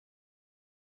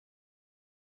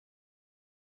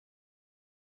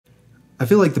I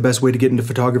feel like the best way to get into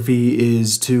photography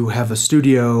is to have a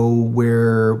studio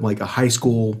where like a high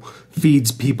school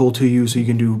feeds people to you so you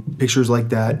can do pictures like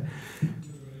that.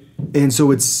 And so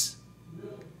it's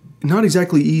not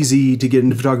exactly easy to get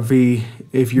into photography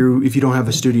if you don't have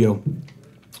a studio.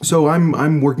 So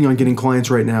I'm working on getting clients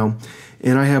right now,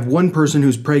 and I have one person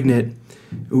who's pregnant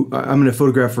who I'm going to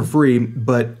photograph for free,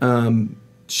 but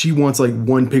she wants like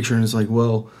one picture, and it's like,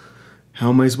 well, how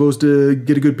am I supposed to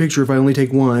get a good picture if I only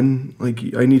take one? Like,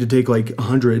 I need to take like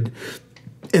 100,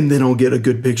 and then I'll get a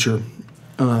good picture.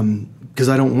 Because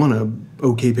I don't want a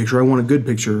okay picture, I want a good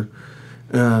picture.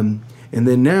 And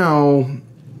then now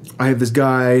I have this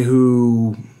guy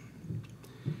who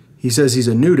he says he's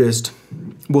a nudist.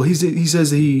 Well, he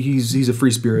says he's a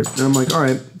free spirit, and I'm like, all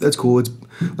right, that's cool. It's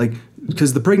like,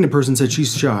 because the pregnant person said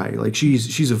she's shy, like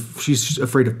she's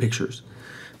afraid of pictures.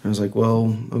 I was like,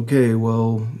 well, okay,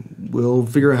 well, we'll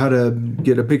figure out how to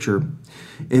get a picture.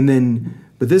 And then,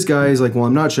 but this guy is like, well,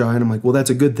 I'm not shy. And I'm like, well, that's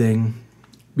a good thing,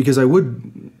 because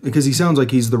he sounds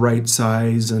like he's the right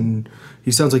size, and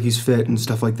he sounds like he's fit and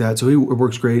stuff like that. So it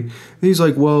works great. And he's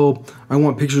like, well, I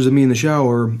want pictures of me in the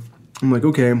shower. I'm like,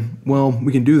 okay, well,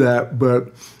 we can do that,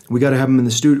 but we got to have him in the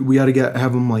studio. We got to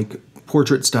have him like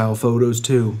portrait style photos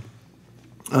too.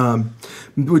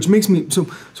 Which makes me so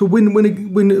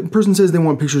when a person says they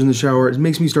want pictures in the shower, it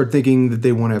makes me start thinking that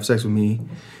they want to have sex with me.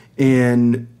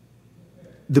 And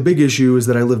the big issue is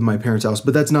that I live in my parents' house,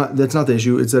 but that's not the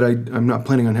issue. It's that I'm not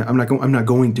planning on I'm not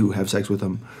going to have sex with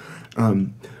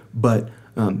them. But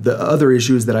the other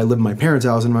issue is that I live in my parents'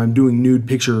 house, and I'm doing nude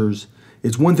pictures.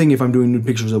 It's one thing if I'm doing nude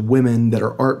pictures of women that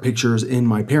are art pictures in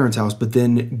my parents' house, but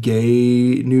then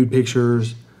gay nude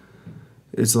pictures,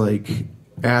 it's like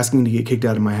asking to get kicked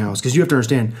out of my house. Because you have to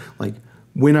understand, like,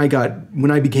 when I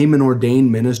became an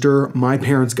ordained minister, my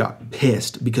parents got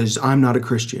pissed because I'm not a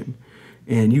Christian,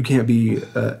 and you can't be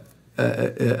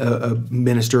a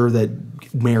minister that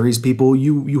marries people.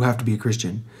 You have to be a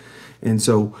Christian. And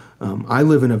so I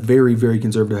live in a very, very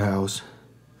conservative house.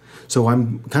 So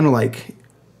I'm kind of like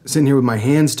sitting here with my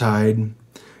hands tied,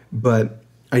 but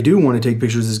I do want to take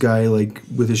pictures of this guy like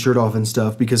with his shirt off and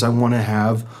stuff, because I want to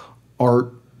have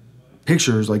art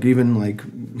pictures, like even like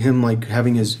him like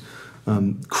having his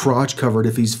crotch covered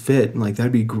if he's fit. Like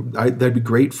that'd be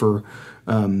great for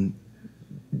my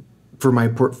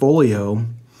portfolio.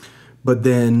 But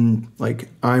then like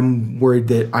I'm worried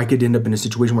that I could end up in a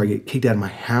situation where I get kicked out of my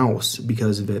house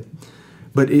because of it.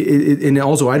 But and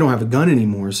also I don't have a gun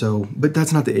anymore. So, but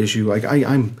that's not the issue. Like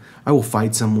I will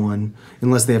fight someone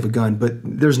unless they have a gun. But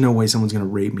there's no way someone's gonna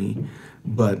rape me.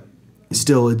 But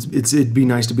still, it'd be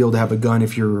nice to be able to have a gun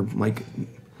if you're like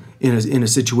in a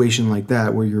situation like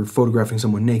that where you're photographing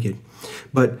someone naked.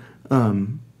 But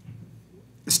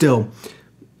still,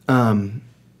 I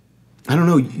don't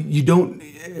know. You don't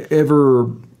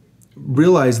ever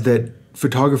realize that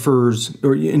photographers,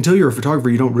 or until you're a photographer,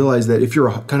 you don't realize that if you're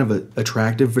a kind of an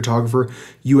attractive photographer,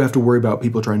 you have to worry about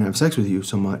people trying to have sex with you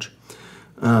so much,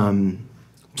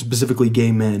 specifically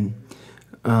gay men.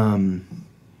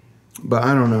 But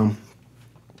I don't know.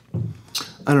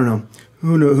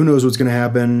 Who knows what's going to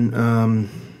happen?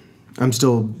 I'm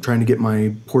still trying to get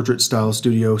my portrait style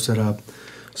studio set up.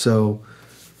 So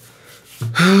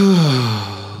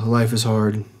life is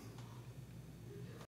hard.